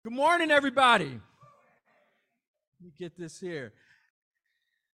Good morning, everybody. Let me get this here.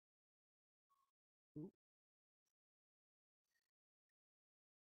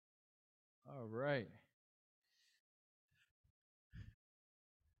 All right.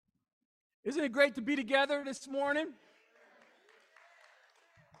 Isn't it great to be together this morning?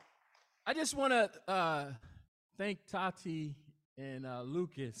 I just want to thank Tati and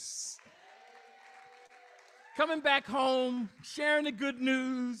Lucas. Coming back home, sharing the good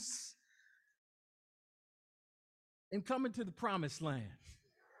news, and coming to the promised land.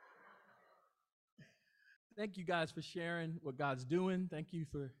 Thank you guys for sharing what God's doing. Thank you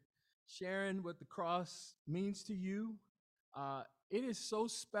for sharing what the cross means to you. It is so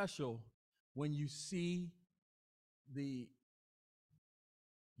special when you see the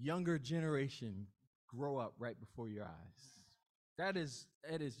younger generation grow up right before your eyes. That is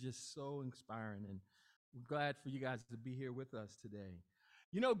just so inspiring, and we're glad for you guys to be here with us today.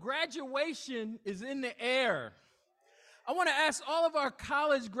 You know, graduation is in the air. I want to ask all of our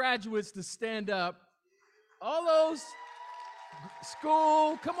college graduates to stand up. All those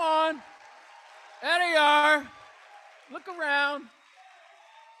school, come on. There they are. Look around.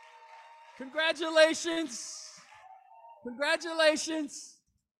 Congratulations. Congratulations.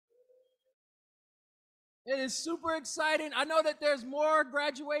 It is super exciting. I know that there's more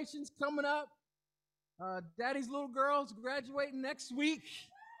graduations coming up. Daddy's little girl's graduating next week.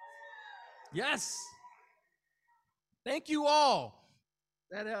 Yes. Thank you all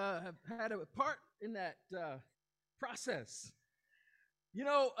that have had a part in that process. You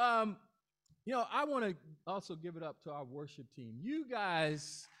know, I want to also give it up to our worship team. You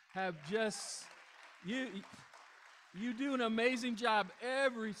guys have just you do an amazing job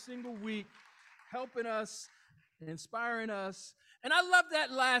every single week, helping us, inspiring us. And I love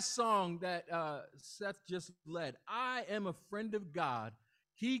that last song that Seth just led. I am a friend of God.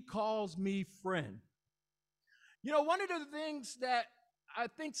 He calls me friend. You know, one of the things that I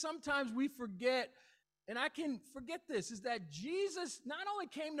think sometimes we forget, and I can forget this, is that Jesus not only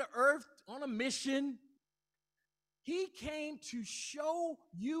came to earth on a mission, he came to show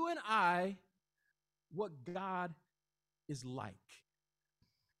you and I what God is like.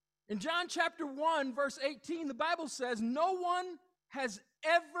 In John chapter 1, verse 18, the Bible says, no one has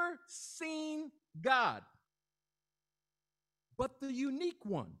ever seen God, but the unique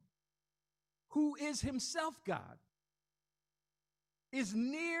one, who is himself God, is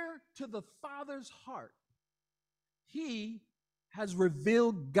near to the Father's heart. He has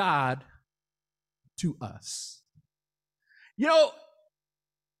revealed God to us. You know,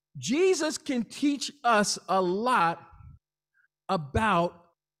 Jesus can teach us a lot about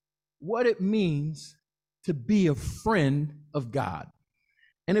what it means to be a friend of God.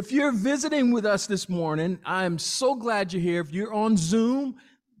 And if you're visiting with us this morning, I'm so glad you're here. If you're on Zoom,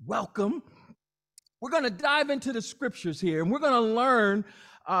 welcome. We're going to dive into the scriptures here, and we're going to learn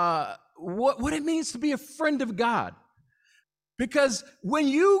what it means to be a friend of God. Because when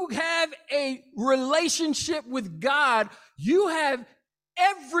you have a relationship with God, you have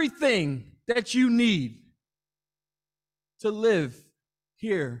everything that you need to live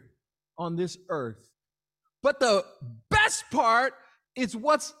here on this earth. But the best part is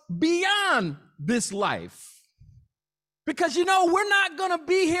what's beyond this life. Because, you know, we're not going to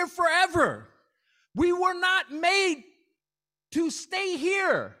be here forever. We were not made to stay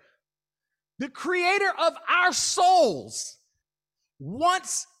here. The creator of our souls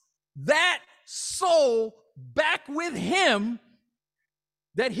wants that soul back with him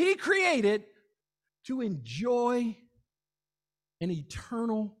that he created to enjoy an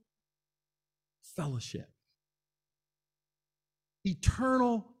eternal fellowship,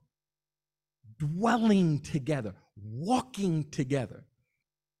 eternal dwelling together, walking together.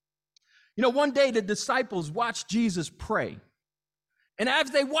 You know, one day the disciples watched Jesus pray. And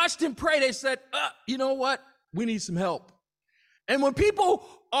as they watched him pray, they said, you know what? We need some help. And when people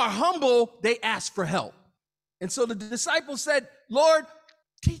are humble, they ask for help. And so the disciples said, Lord,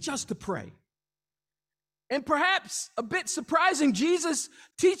 teach us to pray. And perhaps a bit surprising, Jesus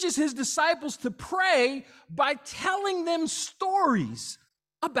teaches his disciples to pray by telling them stories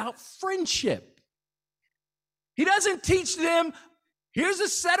about friendship. He doesn't teach them, here's a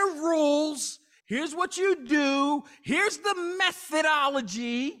set of rules, here's what you do, here's the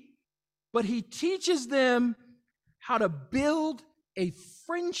methodology, but he teaches them how to build a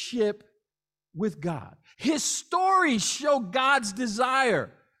friendship with God. His stories show God's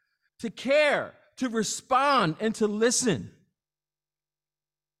desire to care, to respond, and to listen.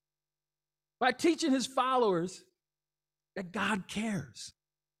 By teaching his followers that God cares.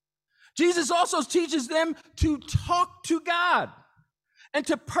 Jesus also teaches them to talk to God. and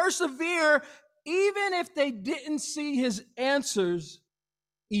to persevere even if they didn't see his answers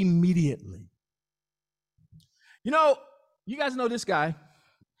immediately. You know, you guys know this guy.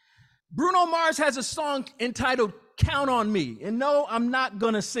 Bruno Mars has a song entitled Count on Me. And no, I'm not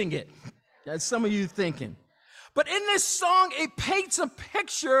going to sing it, as some of you thinking. But in this song, it paints a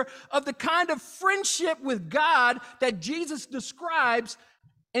picture of the kind of friendship with God that Jesus describes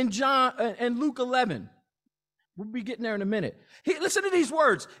in Luke 11. We'll be getting there in a minute. Listen to these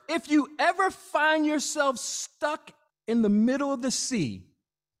words. If you ever find yourself stuck in the middle of the sea,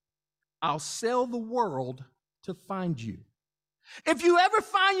 I'll sail the world to find you. If you ever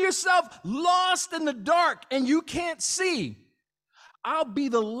find yourself lost in the dark and you can't see, I'll be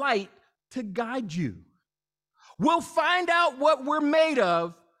the light to guide you. We'll find out what we're made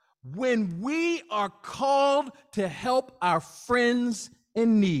of when we are called to help our friends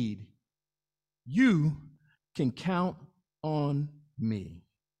in need. You can count on me.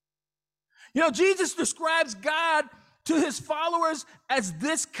 You know, Jesus describes God to his followers as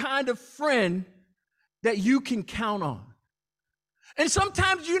this kind of friend that you can count on. And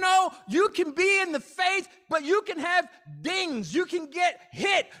sometimes, you know, you can be in the faith, but you can have dings. You can get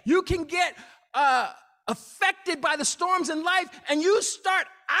hit. You can get affected by the storms in life. And you start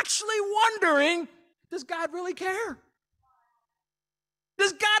actually wondering, does God really care?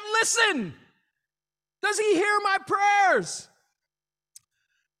 Does God listen? Does he hear my prayers?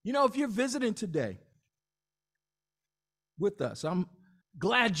 You know, if you're visiting today with us, I'm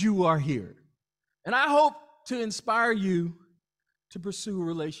glad you are here. And I hope to inspire you to pursue a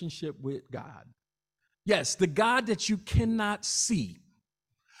relationship with God. Yes, the God that you cannot see,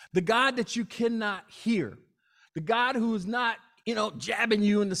 the God that you cannot hear, the God who is not, you know, jabbing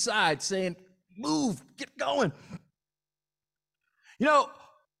you in the side saying, move, get going. You know,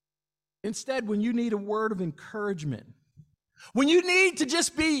 instead, when you need a word of encouragement, when you need to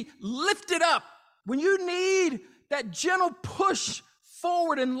just be lifted up, when you need that gentle push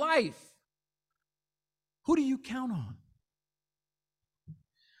forward in life, who do you count on?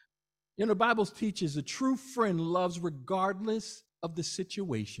 You know, the Bible teaches a true friend loves regardless of the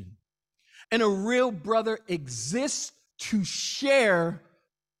situation. And a real brother exists to share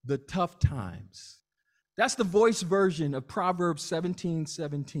the tough times. That's the voice version of Proverbs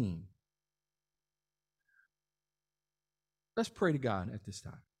 17:17. Let's pray to God at this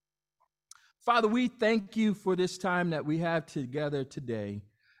time. Father, we thank you for this time that we have together today.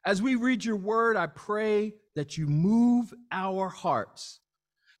 As we read your word, I pray that you move our hearts.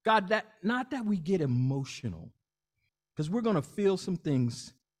 God, that not that we get emotional, because we're going to feel some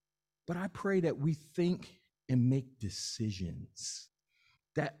things, but I pray that we think and make decisions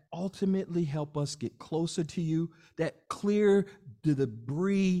that ultimately help us get closer to you, that clear the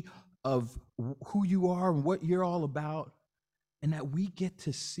debris of who you are and what you're all about, and that we get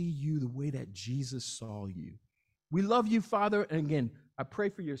to see you the way that Jesus saw you. We love you, Father. And again, I pray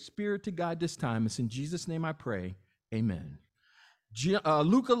for your spirit to guide this time. It's in Jesus' name I pray. Amen.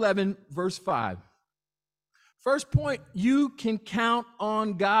 Luke 11, verse 5. First point, you can count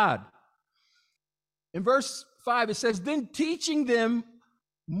on God. In verse 5, it says, then teaching them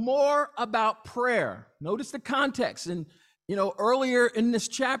more about prayer. Notice the context. And, you know, earlier in this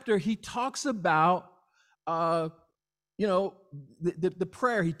chapter, he talks about, the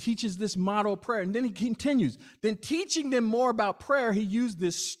prayer. He teaches this model prayer. And then he continues. Then teaching them more about prayer, he used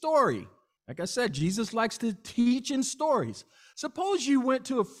this story. Like I said, Jesus likes to teach in stories. Suppose you went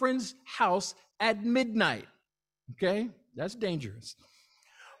to a friend's house at midnight. Okay, that's dangerous.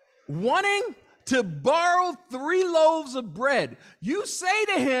 Wanting to borrow 3 loaves of bread. You say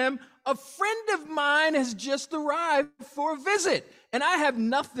to him, a friend of mine has just arrived for a visit, and I have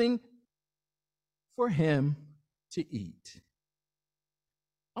nothing for him to eat.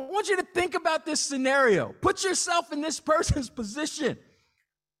 I want you to think about this scenario. Put yourself in this person's position.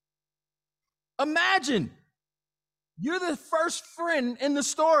 Imagine you're the first friend in the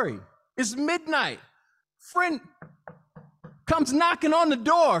story. It's midnight. Friend comes knocking on the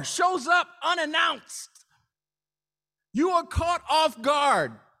door, shows up unannounced. You are caught off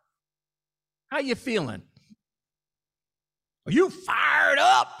guard. How you feeling? Are you fired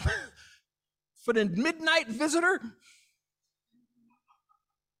up for the midnight visitor?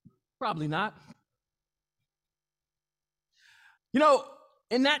 Probably not. You know,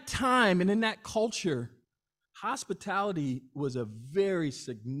 in that time and in that culture, hospitality was a very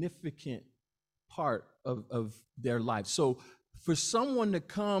significant part of their life. So for someone to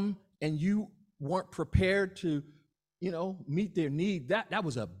come and you weren't prepared to, meet their need, that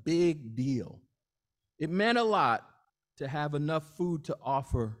was a big deal. It meant a lot to have enough food to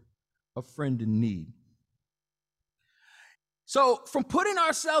offer a friend in need. So, from putting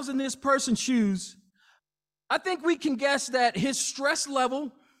ourselves in this person's shoes, I think we can guess that his stress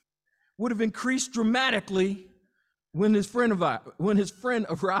level would have increased dramatically when his friend arrived.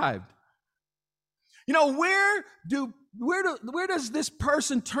 You know, where does this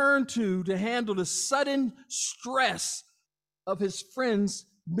person turn to handle the sudden stress of his friend's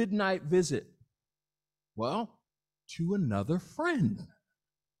midnight visit? Well, to another friend.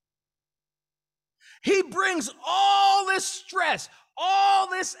 He brings all this stress, all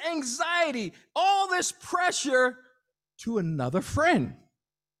this anxiety, all this pressure to another friend,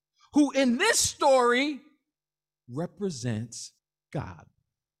 who in this story represents God.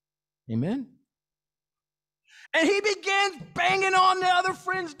 Amen? And he begins banging on the other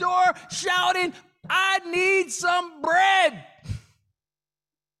friend's door, shouting, "I need some bread."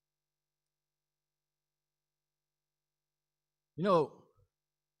 You know,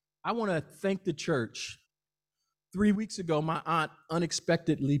 I want to thank the church. 3 weeks ago, my aunt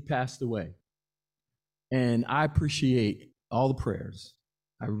unexpectedly passed away. And I appreciate all the prayers.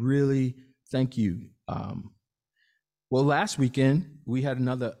 I really thank you. Well, last weekend, we had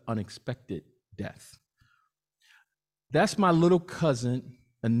another unexpected death. That's my little cousin,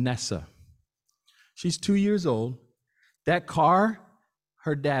 Anessa. She's 2 years old. That car,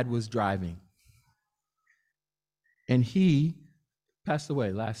 her dad was driving. And he passed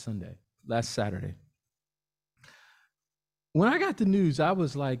away last Saturday. When I got the news, I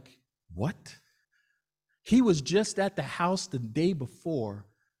was like, what? He was just at the house the day before,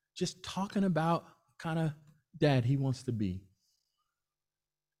 just talking about kind of dad he wants to be.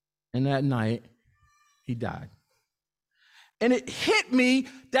 And that night, he died. And it hit me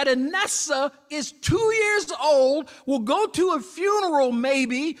that Anessa is 2 years old, will go to a funeral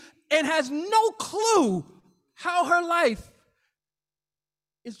maybe, and has no clue how her life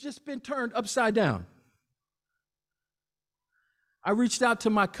has just been turned upside down. I reached out to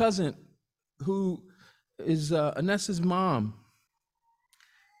my cousin, who is Anessa's mom,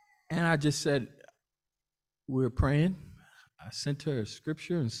 and I just said, we're praying. I sent her a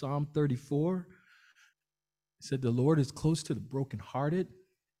scripture in Psalm 34. It said, the Lord is close to the brokenhearted.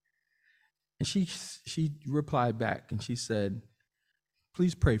 And she replied back, and she said,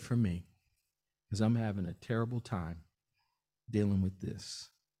 please pray for me, because I'm having a terrible time dealing with this.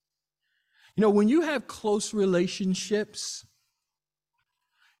 You know, when you have close relationships,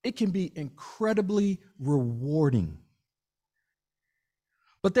 it can be incredibly rewarding.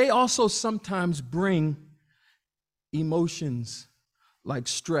 But they also sometimes bring emotions like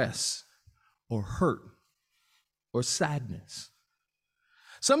stress or hurt or sadness.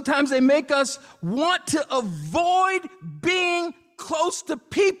 Sometimes they make us want to avoid being close to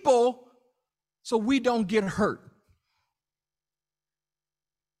people so we don't get hurt.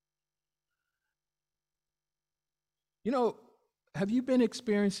 You know, have you been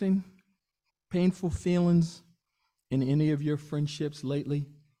experiencing painful feelings in any of your friendships lately?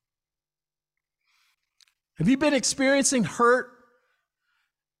 Have you been experiencing hurt,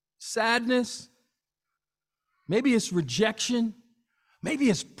 sadness? Maybe it's rejection.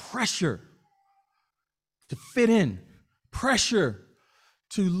 Maybe it's pressure to fit in, pressure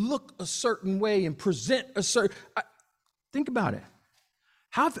to look a certain way and present a certain. Think about it.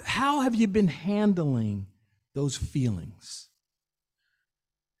 How have you been handling those feelings?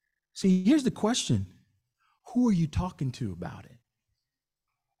 See, here's the question. Who are you talking to about it?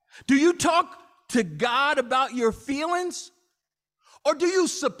 Do you talk to God about your feelings, or do you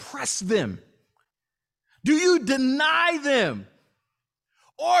suppress them? Do you deny them?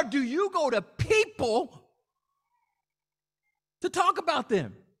 Or do you go to people to talk about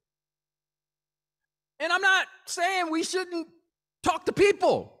them? And I'm not saying we shouldn't talk to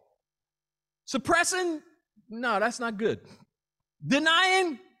people. Suppressing, no, that's not good.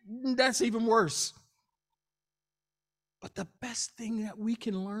 Denying, that's even worse. But the best thing that we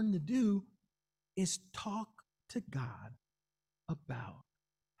can learn to do is talk to God about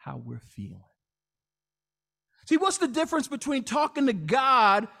how we're feeling. See, what's the difference between talking to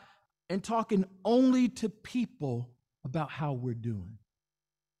God and talking only to people about how we're doing?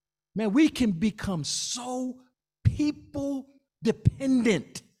 Man, we can become so people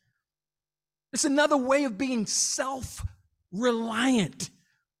dependent. It's another way of being self-reliant.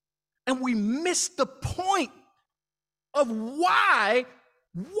 And we miss the point of why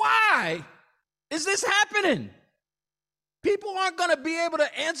is this happening? People aren't going to be able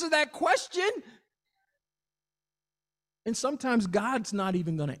to answer that question. And sometimes God's not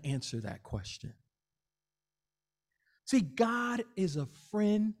even going to answer that question. See, God is a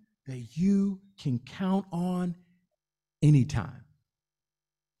friend that you can count on anytime,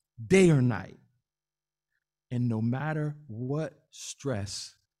 day or night. and no matter what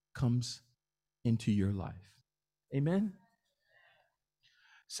stress comes into your life. Amen?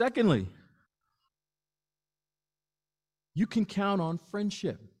 Secondly, you can count on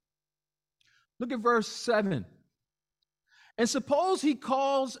friendship. Look at verse 7. And suppose he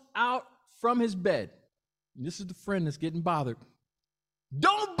calls out from his bed. This is the friend that's getting bothered.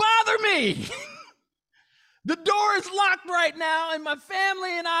 Don't bother me. The door is locked right now, and my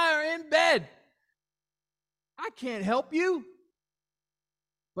family and I are in bed. I can't help you.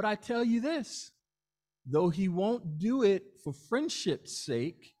 But I tell you this, though he won't do it for friendship's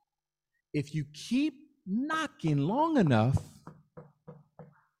sake, if you keep knocking long enough,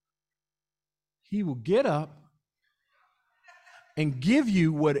 he will get up and give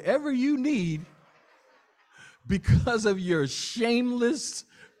you whatever you need because of your shameless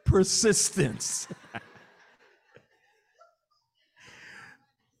persistence.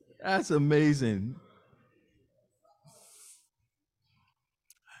 That's amazing.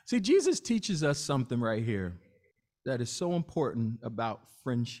 See, Jesus teaches us something right here that is so important about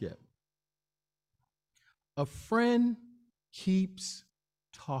friendship. A friend keeps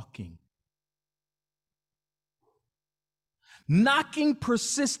talking. Knocking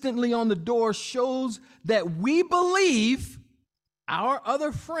persistently on the door shows that we believe our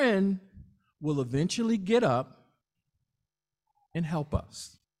other friend will eventually get up and help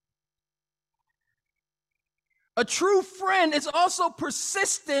us. A true friend is also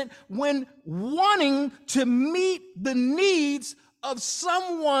persistent when wanting to meet the needs of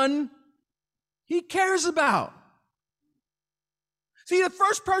someone he cares about. See, the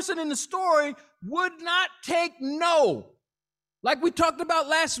first person in the story would not take no. Like we talked about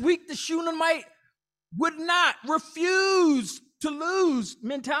last week, the Shunammite would not refuse to lose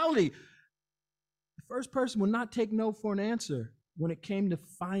mentality. The first person would not take no for an answer when it came to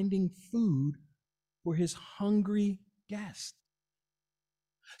finding food for his hungry guest.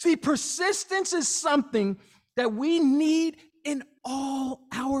 See, persistence is something that we need in all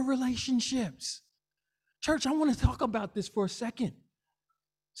our relationships. Church, I want to talk about this for a second.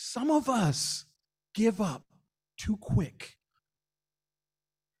 Some of us give up too quick.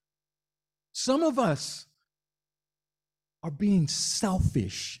 Some of us are being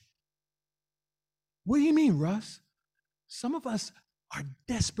selfish. What do you mean, Russ? Some of us are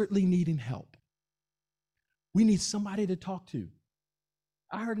desperately needing help. We need somebody to talk to.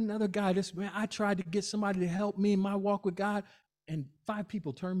 I heard another guy, I tried to get somebody to help me in my walk with God, and 5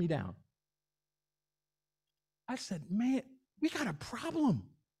 people turned me down. I said, man, we got a problem.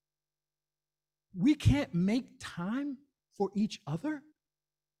 We can't make time for each other.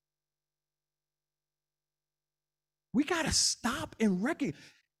 We got to stop and recognize,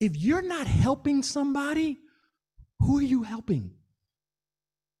 if you're not helping somebody, who are you helping?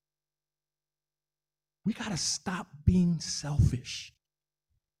 We got to stop being selfish.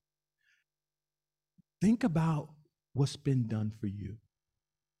 Think about what's been done for you.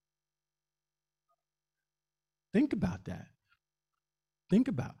 Think about that.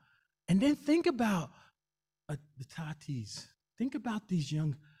 And then think about the Tatis. Think about these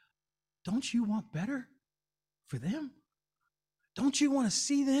young. Don't you want better for them? Don't you want to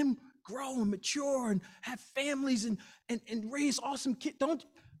see them grow and mature and have families and raise awesome kids?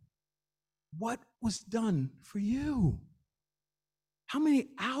 What was done for you? How many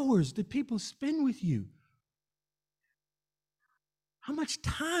hours did people spend with you? How much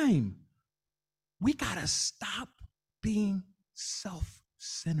time? We got to stop being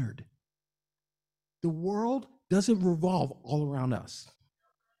self-centered. The world doesn't revolve all around us.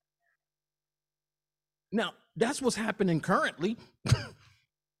 Now, that's what's happening currently.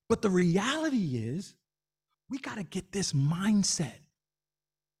 But the reality is, we got to get this mindset.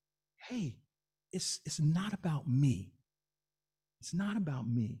 Hey, it's not about me. It's not about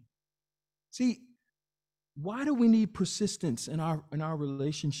me. See, why do we need persistence in our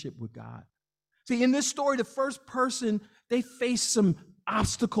relationship with God? See, in this story, the first person, they face some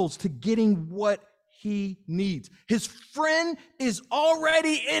obstacles to getting what he needs. His friend is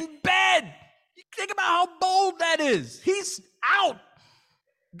already in bed. You think about how bold that is. He's out.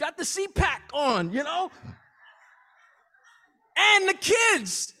 Got the CPAP on, you know? And the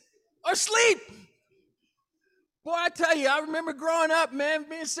kids are asleep. Boy, I tell you, I remember growing up, man,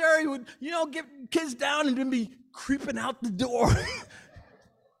 me and Sarah would, get kids down and then be creeping out the door.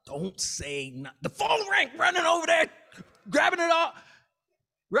 Don't say nothing. The phone rang, running over there, grabbing it all,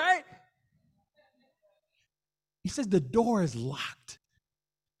 right? He says the door is locked.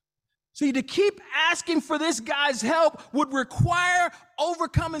 See, to keep asking for this guy's help would require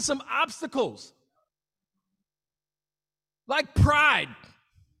overcoming some obstacles, like pride.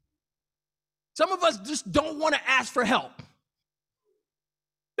 Some of us just don't want to ask for help.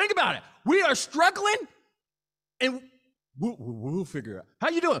 Think about it. We are struggling, and we'll figure it out. How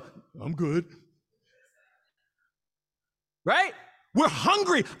you doing? I'm good. Right? We're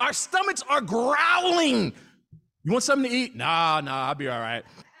hungry. Our stomachs are growling. You want something to eat? Nah, I'll be all right.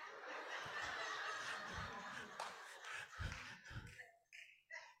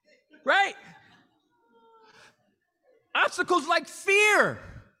 Right? Obstacles like fear,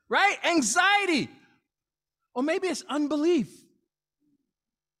 right? Anxiety. Or maybe it's unbelief.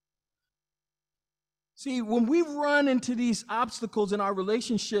 See, when we run into these obstacles in our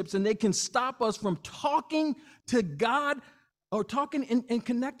relationships and they can stop us from talking to God or talking and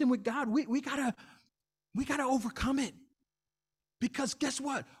connecting with God, we gotta overcome it. Because guess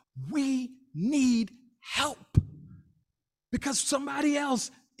what? We need help. Because somebody else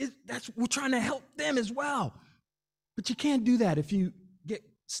we're trying to help them as well. But you can't do that if you get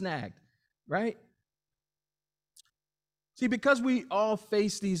snagged, right? See, because we all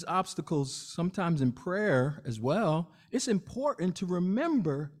face these obstacles, sometimes in prayer as well, it's important to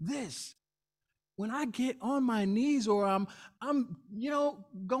remember this. When I get on my knees or I'm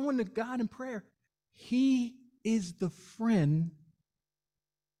going to God in prayer, He is the friend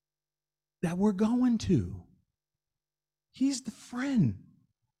that we're going to. He's the friend.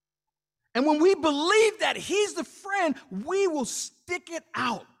 And when we believe that He's the friend, we will stick it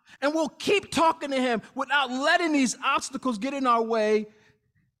out. And we'll keep talking to Him without letting these obstacles get in our way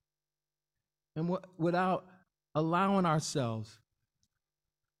and without allowing ourselves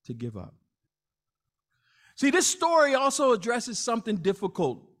to give up. See, this story also addresses something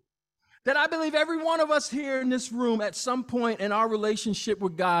difficult that I believe every one of us here in this room at some point in our relationship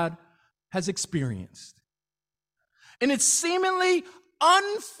with God has experienced. And it's seemingly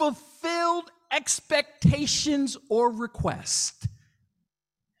unfulfilled expectations or requests.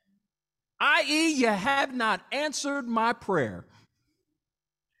 i.e., you have not answered my prayer.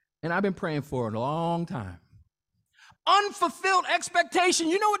 And I've been praying for it a long time. Unfulfilled expectation,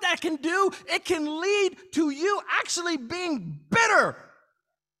 you know what that can do? It can lead to you actually being bitter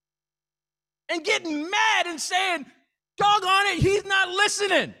and getting mad and saying, doggone it, He's not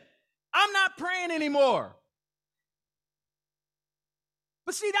listening. I'm not praying anymore.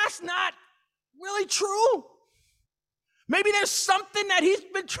 But see, that's not really true. Maybe there's something that He's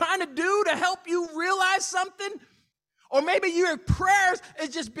been trying to do to help you realize something. Or maybe your prayers has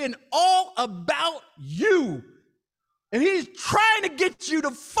just been all about you. And He's trying to get you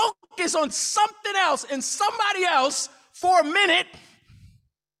to focus on something else and somebody else for a minute.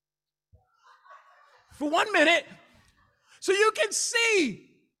 For 1 minute. So you can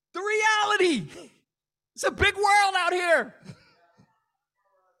see the reality. It's a big world out here.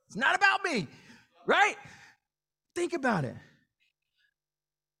 It's not about me, right? Think about it.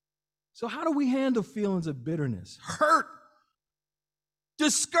 So how do we handle feelings of bitterness, hurt,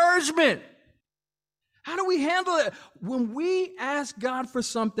 discouragement? How do we handle it when we ask God for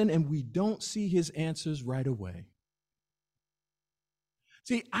something and we don't see His answers right away?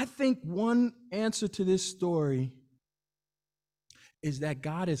 See, I think one answer to this story is that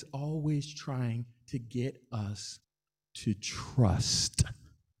God is always trying to get us to trust.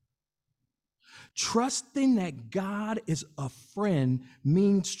 Trusting that God is a friend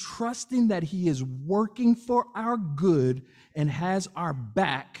means trusting that He is working for our good and has our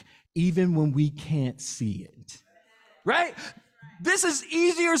back even when we can't see it. Right? This is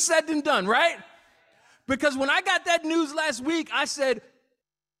easier said than done, right? Because when I got that news last week, I said,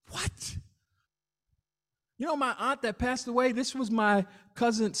 what? You know, my aunt that passed away, this was my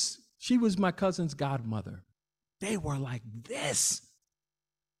cousin's, she was my cousin's godmother. They were like this.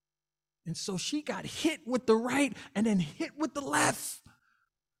 And so she got hit with the right and then hit with the left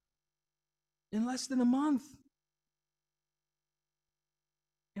in less than a month.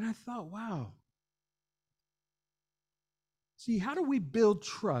 And I thought, wow. See, how do we build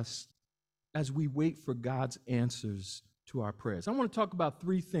trust as we wait for God's answers to our prayers? I want to talk about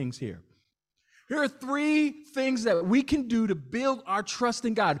 3 things here. Here are 3 things that we can do to build our trust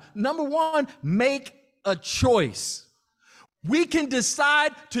in God. Number 1, make a choice. We can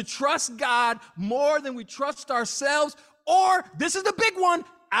decide to trust God more than we trust ourselves, or, this is the big one,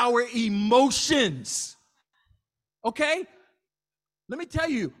 our emotions. Okay? Let me tell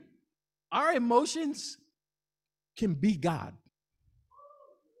you, our emotions can be God.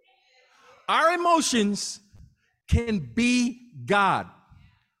 Our emotions can be God.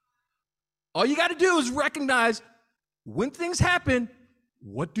 All you got to do is recognize when things happen,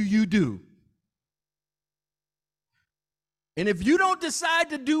 what do you do? And if you don't decide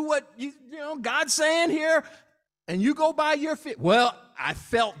to do what God's saying here, and you go by your fit. Well, I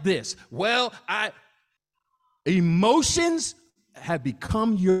felt this. Emotions have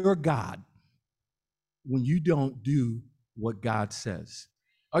become your God when you don't do what God says.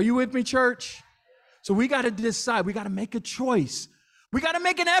 Are you with me, church? So we got to decide. We got to make a choice. We got to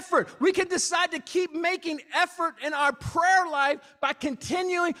make an effort. We can decide to keep making effort in our prayer life by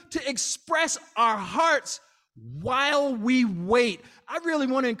continuing to express our hearts while we wait. I really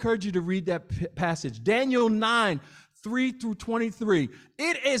want to encourage you to read that passage, Daniel 9:3-23.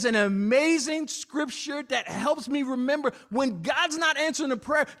 It is an amazing scripture that helps me remember when God's not answering a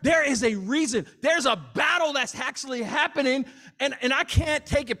prayer, there is a reason. There's a battle that's actually happening, and I can't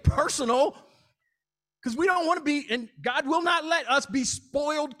take it personal because we don't want to be, and God will not let us be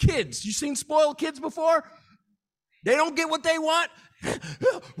spoiled kids. You seen spoiled kids before? They don't get what they want.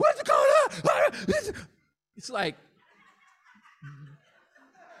 What's going on? It's like,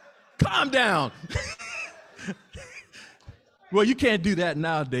 calm down. Well, you can't do that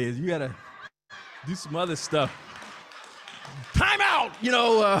nowadays. You got to do some other stuff. Time out,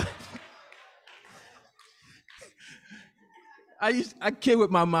 I kid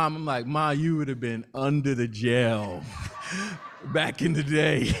with my mom. I'm like, Ma, you would have been under the jail back in the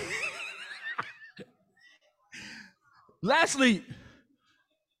day. Lastly,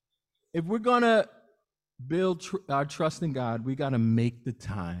 if we're going to build our trust in God, we got to make the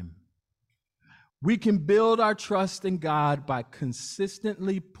time. We can build our trust in God by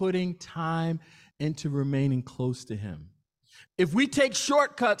consistently putting time into remaining close to Him. If we take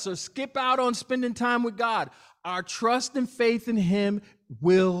shortcuts or skip out on spending time with God, our trust and faith in Him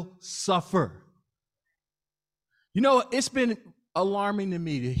will suffer. It's been alarming to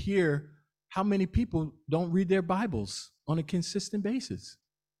me to hear how many people don't read their Bibles on a consistent basis.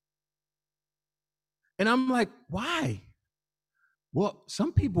 And I'm like, why? Well,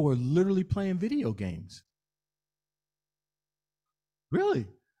 some people are literally playing video games. Really?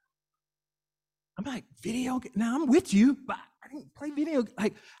 I'm like, video game? Now I'm with you, but I didn't play video.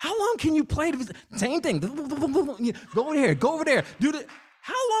 Like, how long can you play the same thing? Go over here, go over there.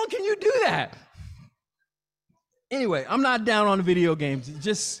 How long can you do that? Anyway, I'm not down on the video games.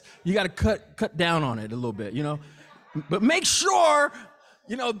 Just, you got to cut down on it a little bit, But make sure, have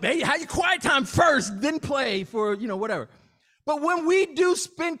your quiet time first, then play for, whatever. But when we do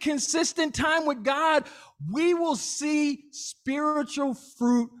spend consistent time with God, we will see spiritual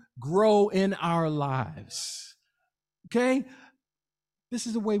fruit grow in our lives. Okay? This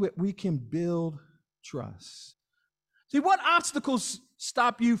is a way that we can build trust. See, what obstacles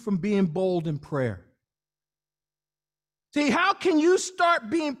stop you from being bold in prayer? See, how can you start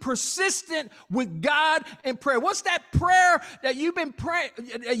being persistent with God in prayer? What's that prayer that you've been praying,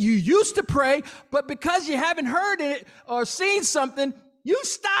 that you used to pray, but because you haven't heard it or seen something, you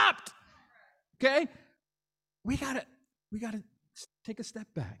stopped? Okay? We gotta take a step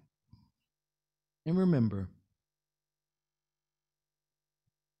back and remember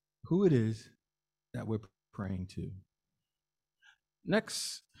who it is that we're praying to.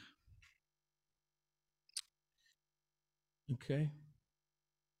 Next. Okay.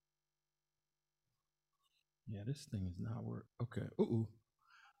 Yeah, this thing is not working. Okay. Ooh.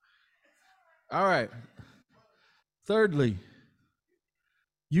 All right. Thirdly,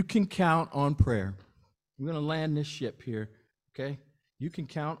 you can count on prayer. We're going to land this ship here. Okay. You can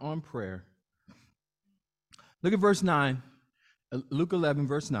count on prayer. Look at verse 9. Luke 11,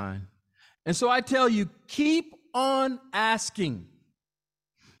 verse 9. And so I tell you, keep on asking,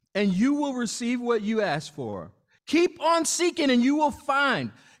 and you will receive what you ask for. Keep on seeking and you will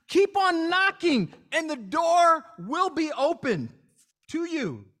find. Keep on knocking and the door will be open to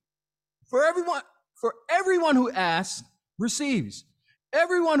you. For everyone who asks receives.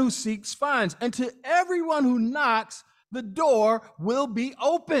 Everyone who seeks finds. And to everyone who knocks, the door will be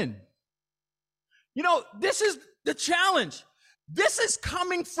open. This is the challenge. This is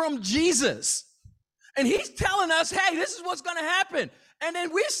coming from Jesus. And He's telling us, hey, this is what's going to happen. And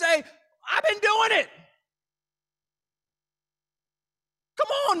then we say, I've been doing it. Come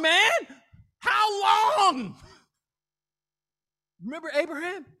on, man. How long? Remember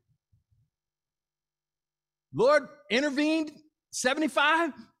Abraham? Lord intervened,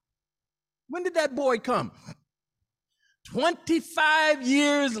 75. When did that boy come? 25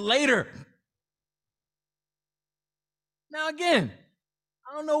 years later. Now, again,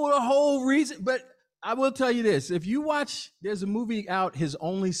 I don't know the whole reason, but I will tell you this. If you watch, there's a movie out, His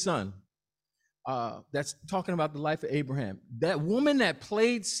Only Son. That's talking about the life of Abraham. That woman that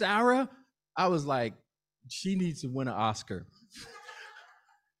played Sarah, I was like, she needs to win an Oscar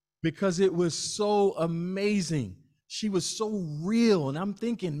because it was so amazing. She was so real. And I'm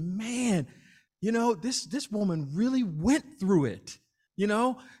thinking, man, this woman really went through it,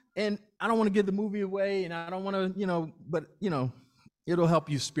 and I don't want to give the movie away, and I don't want to, but it'll help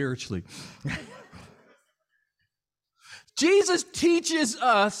you spiritually. Jesus teaches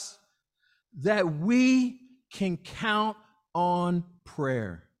us that we can count on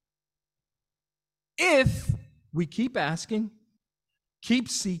prayer if we keep asking, keep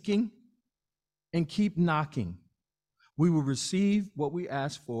seeking, and keep knocking. We will receive what we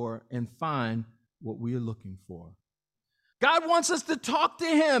ask for and find what we are looking for. God wants us to talk to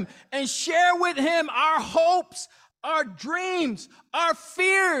him and share with him our hopes, our dreams, our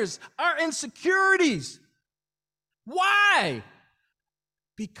fears, our insecurities. Why?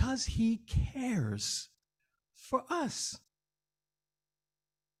 Because he cares for us.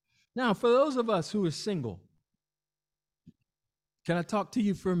 Now, for those of us who are single, can I talk to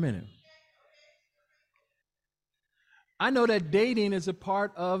you for a minute? I know that dating is a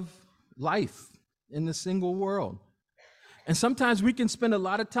part of life in the single world. And sometimes we can spend a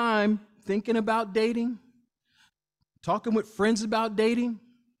lot of time thinking about dating, talking with friends about dating.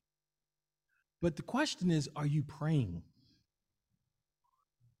 But the question is, are you praying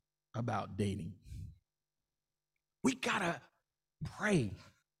about dating? We gotta pray,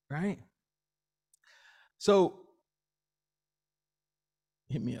 right? So,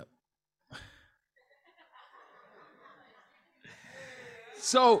 hit me up.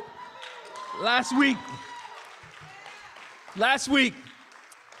 So, last week,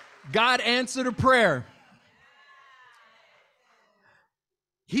 God answered a prayer.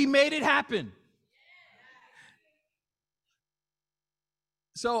 He made it happen.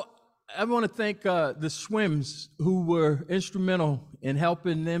 So, I want to thank the Swims who were instrumental in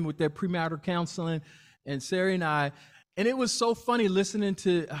helping them with their premarital counseling, and Sarah and I. And it was so funny listening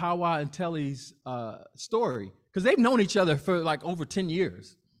to Hawa and Telly's story, because they've known each other for like over 10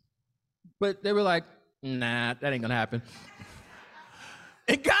 years. But they were like, nah, that ain't gonna happen.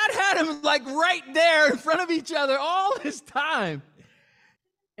 And God had them like right there in front of each other all this time.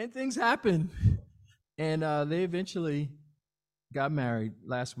 And things happened. And they eventually got married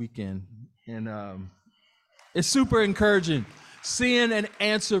last weekend. And it's super encouraging seeing an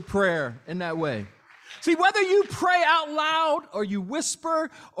answered prayer in that way. See, whether you pray out loud or you whisper,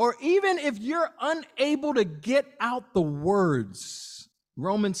 or even if you're unable to get out the words,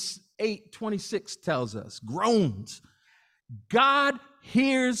 Romans 8:26 tells us, groans. God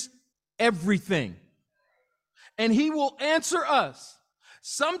hears everything, and he will answer us.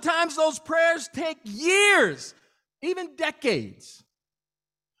 Sometimes those prayers take years, even decades.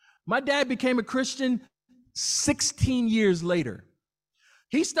 My dad became a Christian 16 years later.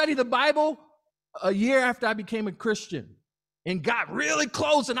 He studied the Bible a year after I became a Christian and got really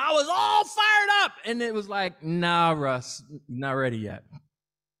close, and I was all fired up. And it was like, nah, Russ, not ready yet.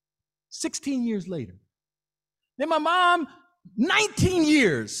 16 years later. Then my mom, 19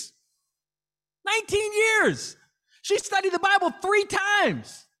 years. 19 years. She studied the Bible 3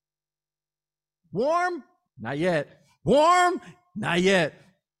 times. Warm? Not yet. Warm? Not yet.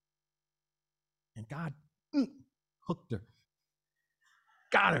 And God hooked her.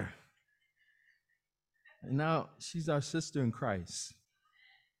 Got her. And now she's our sister in Christ.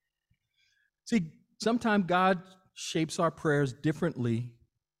 See, sometimes God shapes our prayers differently,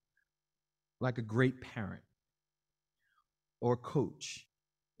 like a great parent or coach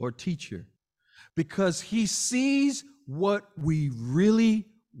or teacher, because he sees what we really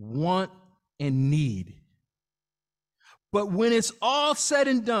want and need. But when it's all said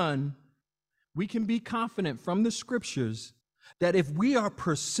and done, we can be confident from the scriptures that if we are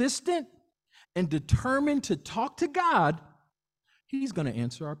persistent and determined to talk to God, he's going to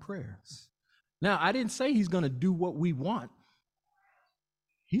answer our prayers. Now, I didn't say he's going to do what we want.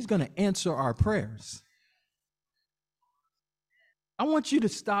 He's going to answer our prayers. I want you to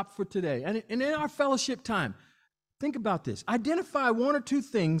stop for today. And in our fellowship time, think about this. Identify 1 or 2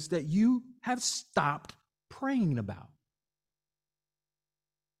 things that you have stopped praying about.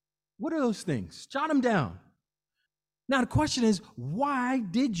 What are those things? Jot them down. Now, the question is, why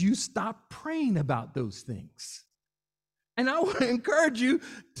did you stop praying about those things? And I want to encourage you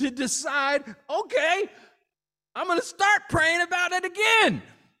to decide, okay, I'm going to start praying about it again,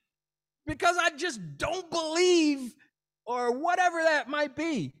 because I just don't believe, or whatever that might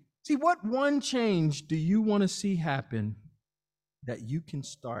be. See, what one change do you want to see happen that you can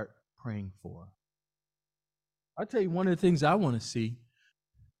start praying for? I'll tell you one of the things I want to see.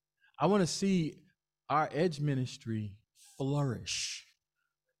 I want to see our Edge ministry flourish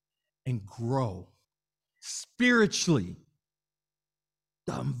and grow spiritually.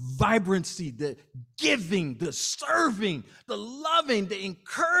 The vibrancy, the giving, the serving, the loving, the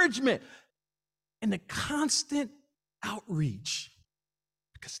encouragement. and the constant outreach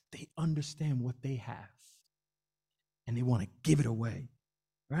because they understand what they have and they want to give it away,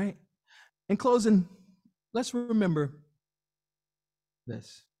 right? In closing, let's remember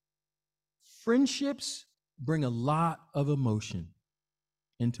this. Friendships bring a lot of emotion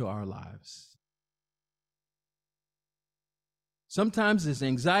into our lives. Sometimes it's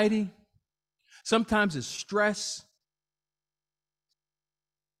anxiety, sometimes it's stress,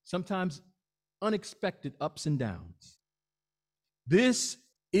 sometimes unexpected ups and downs. This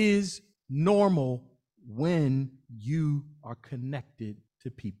is normal when you are connected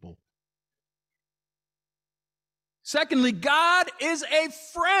to people. Secondly, God is a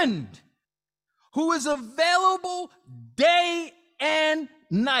friend who is available day and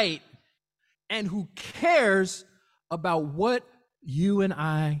night and who cares about what you and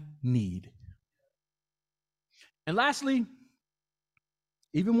I need. And lastly,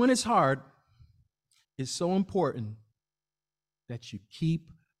 even when it's hard, it's so important that you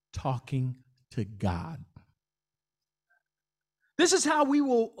keep talking to God. This is how we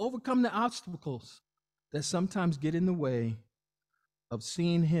will overcome the obstacles that sometimes get in the way of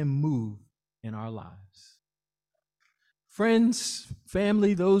seeing Him move in our lives. Friends,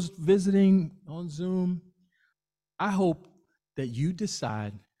 family, those visiting on Zoom, I hope that you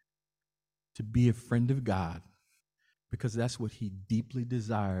decide to be a friend of God because that's what He deeply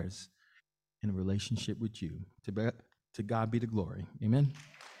desires in a relationship with you. To God be the glory. Amen.